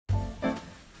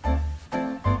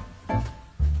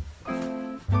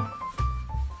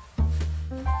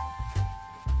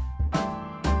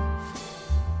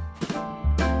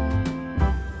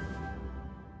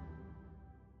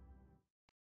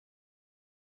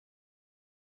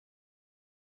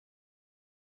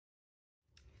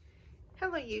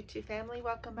Hello YouTube family,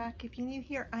 welcome back. If you're new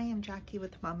here, I am Jackie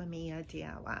with Momma Mia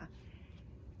DIY.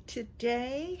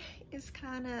 Today is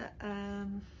kind of, how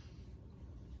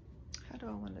do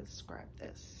I want to describe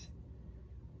this?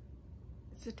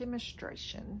 It's a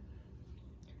demonstration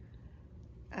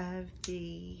of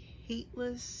the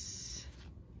Heatless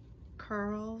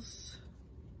curls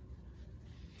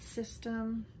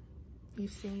system. You've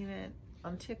seen it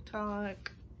on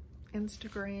TikTok,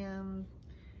 Instagram.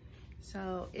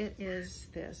 So it is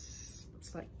this,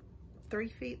 it's like 3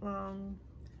 feet long,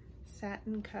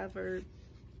 satin covered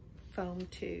foam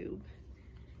tube.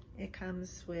 It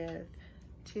comes with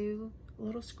 2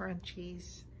 little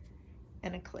scrunchies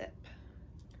and a clip.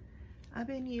 I've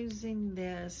been using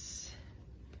this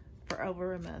for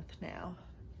over a month now.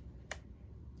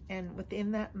 And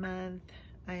within that month,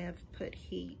 I have put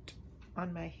heat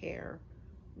on my hair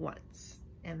once.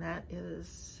 And that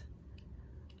is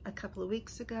a couple of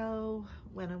weeks ago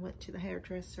when I went to the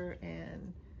hairdresser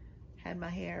and had my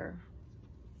hair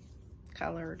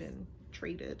colored and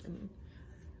treated, and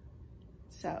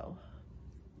so,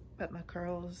 but my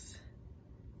curls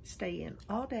stay in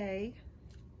all day.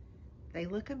 They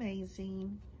look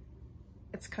amazing.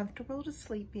 It's comfortable to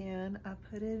sleep in. I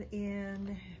put it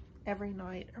in every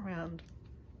night around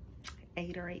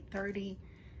 8 or 8:30.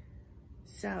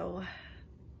 So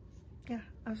yeah,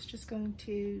 I was just going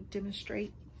to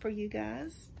demonstrate for you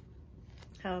guys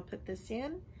how I put this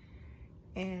in,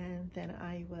 and then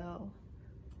I will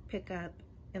pick up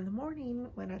in the morning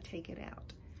when I take it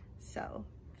out. So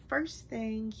first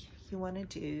thing you want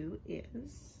to do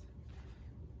is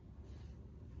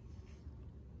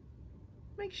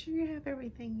make sure you have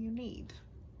everything you need.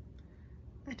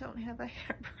 I don't have a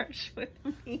hairbrush with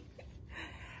me,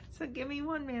 so give me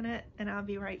 1 minute and I'll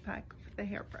be right back with the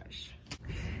hairbrush.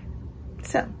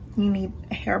 So you need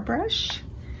a hairbrush.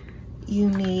 You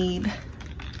need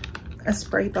a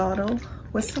spray bottle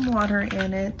with some water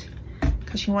in it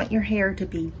because you want your hair to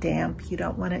be damp. You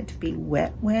don't want it to be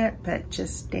wet, but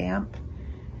just damp.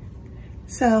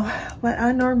 So what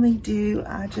I normally do,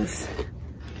 I just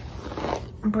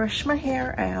brush my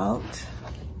hair out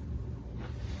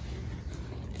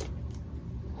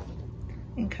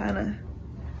and kind of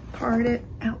part it,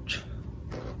 ouch,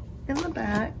 in the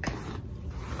back.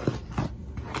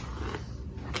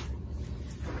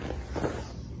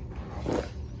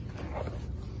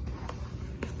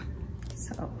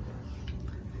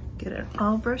 Get it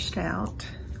all brushed out.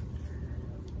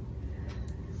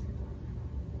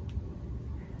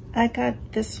 I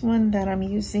got this one that I'm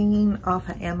using off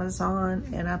of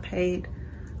Amazon and I paid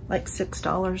like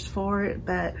 $6 for it,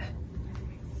 but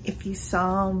if you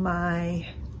saw my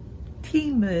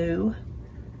Temu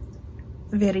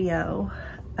video,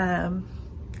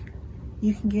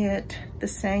 you can get the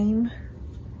same,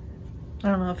 I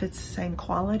don't know if it's the same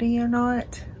quality or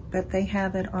not, but they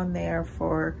have it on there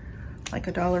for like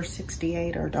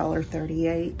 $1.68 or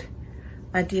 $1.38.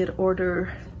 I did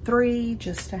order 3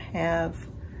 just to have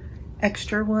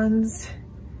extra ones,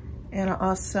 and I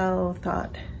also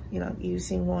thought, you know,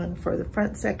 using one for the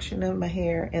front section of my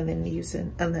hair and then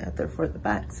using another for the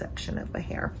back section of my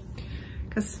hair,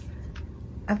 because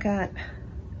I've got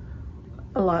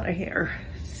a lot of hair.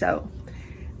 So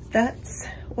that's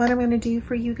what I'm going to do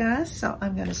for you guys. So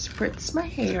I'm going to spritz my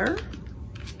hair.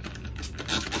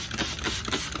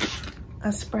 I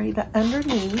spray the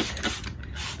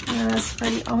underneath and I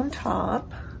spray on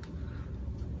top.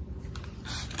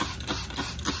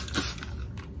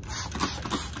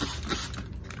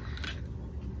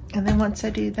 And then once I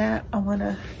do that, I want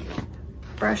to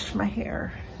brush my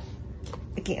hair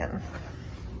again.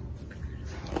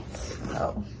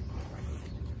 So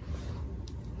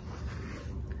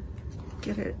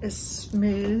get it as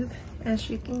smooth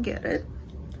as you can get it.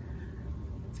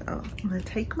 So I'm going to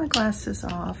take my glasses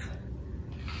off.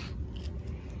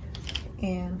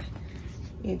 And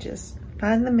you just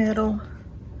find the middle,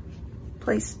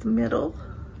 place the middle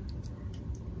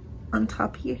on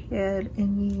top of your head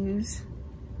and use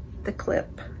the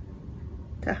clip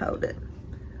to hold it.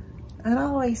 I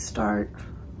always start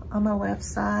on my left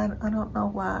side. I don't know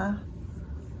why,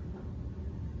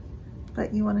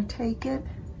 but you want to take it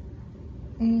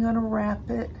and you're going to wrap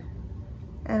it.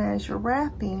 And as you're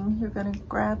wrapping, you're going to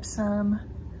grab some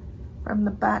from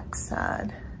the back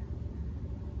side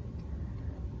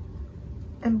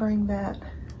and bring that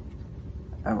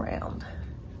around.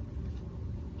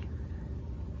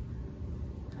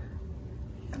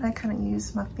 And I kind of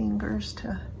use my fingers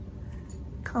to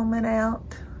comb it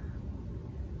out.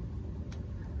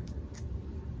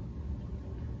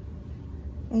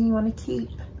 And you want to keep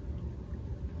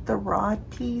the rod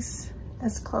piece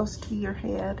as close to your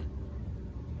head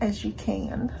as you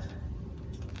can.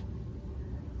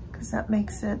 because that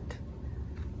makes it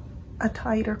a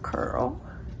tighter curl.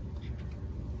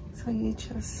 So you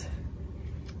just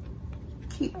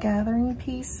keep gathering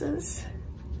pieces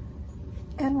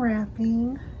and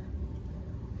wrapping.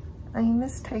 I mean,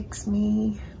 this takes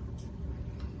me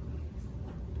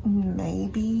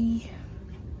maybe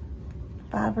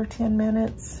 5 or 10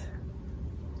 minutes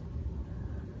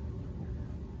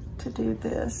to do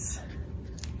this.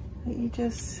 But you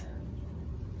just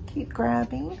keep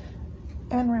grabbing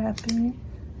and wrapping.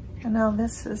 And now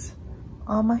this is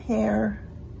all my hair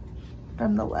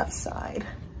from the left side.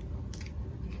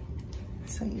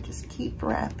 So you just keep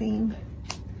wrapping,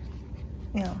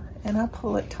 you know, and I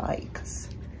pull it tight because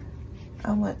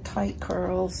I want tight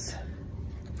curls.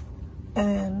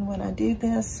 And when I do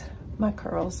this, my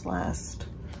curls last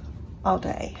all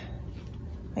day.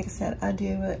 Like I said, I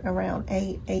do it around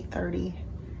 8:30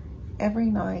 every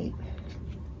night.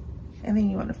 And then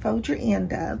you want to fold your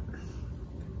end up.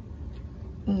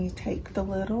 And you take the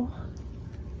little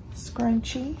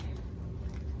scrunchie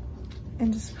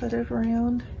and just put it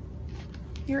around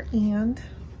your end,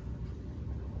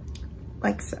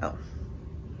 like so.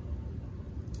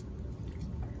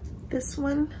 This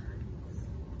one,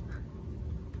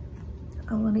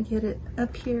 I want to get it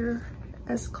up here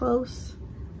as close,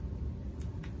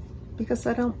 because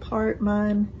I don't part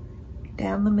mine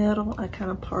down the middle. I kind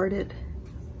of part it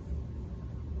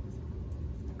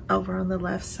over on the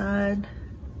left side,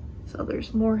 so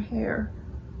there's more hair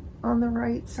on the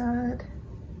right side.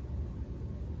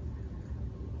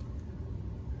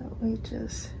 So we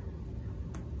just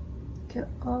get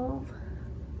all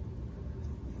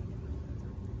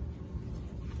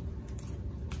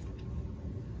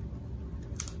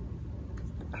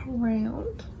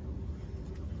around.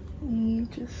 And you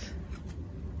just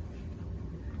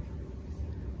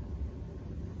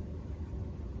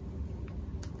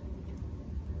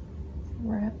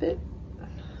wrap it.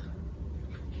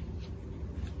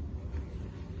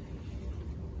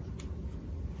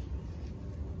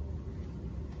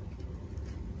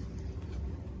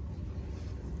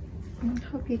 I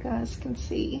hope you guys can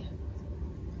see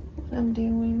what I'm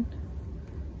doing.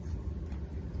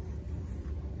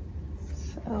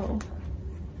 So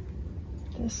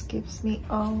this gives me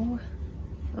all,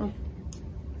 oh,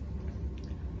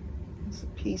 there's some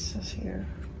pieces here.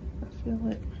 I feel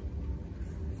it.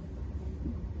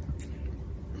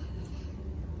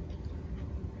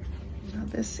 Now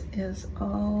this is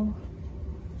all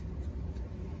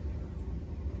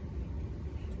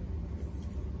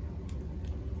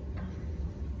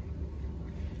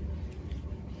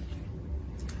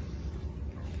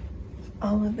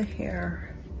of the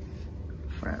hair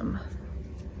from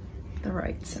the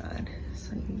right side.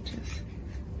 So you just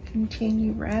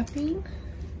continue wrapping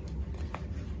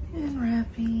and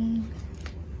wrapping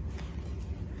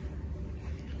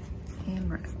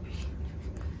and wrapping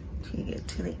till you get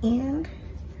to the end.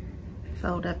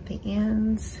 Fold up the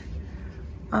ends.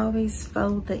 Always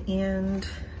fold the end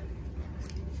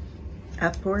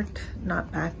upward,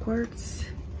 not backwards.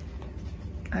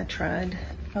 I tried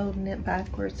folding it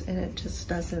backwards and it just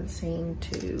doesn't seem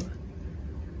to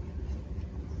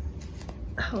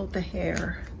hold the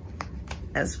hair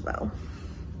as well.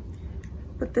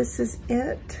 But this is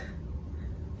it.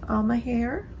 All my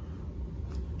hair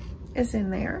is in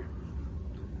there.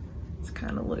 It's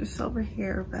kind of loose over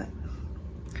here, but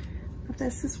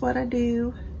this is what I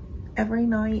do every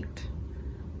night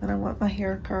when I want my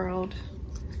hair curled.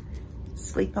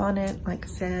 Sleep on it. Like I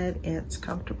said, it's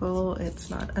comfortable, it's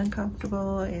not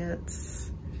uncomfortable, it's,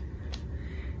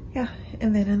 yeah.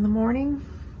 And then in the morning,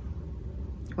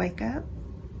 wake up,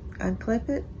 unclip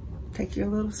it, take your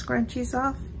little scrunchies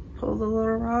off, pull the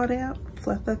little rod out,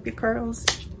 fluff up your curls,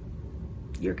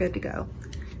 you're good to go.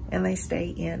 And they stay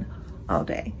in all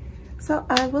day. So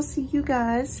I will see you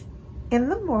guys in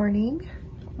the morning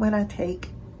when I take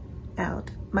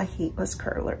out my heatless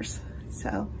curlers.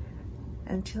 So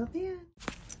until then.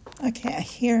 Okay,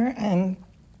 here I'm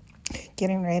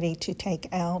getting ready to take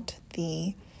out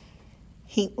the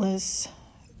heatless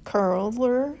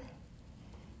curler,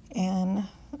 and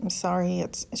I'm sorry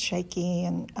it's shaky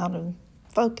and out of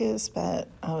focus, but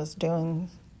I was doing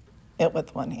it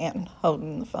with one hand,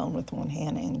 holding the phone with one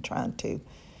hand and trying to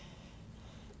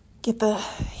get the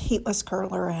heatless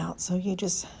curler out. So you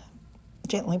just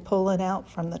gently pull it out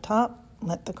from the top,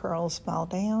 let the curls fall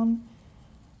down,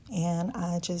 and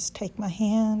I just take my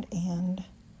hand and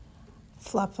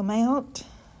fluff them out,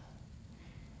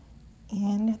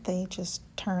 and they just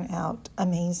turn out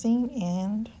amazing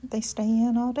and they stay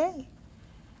in all day.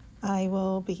 I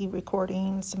will be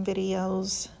recording some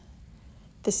videos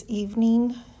this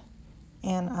evening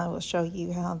and I will show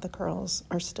you how the curls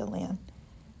are still in.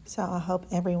 So I hope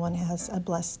everyone has a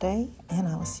blessed day, and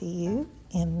I will see you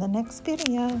in the next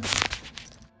video.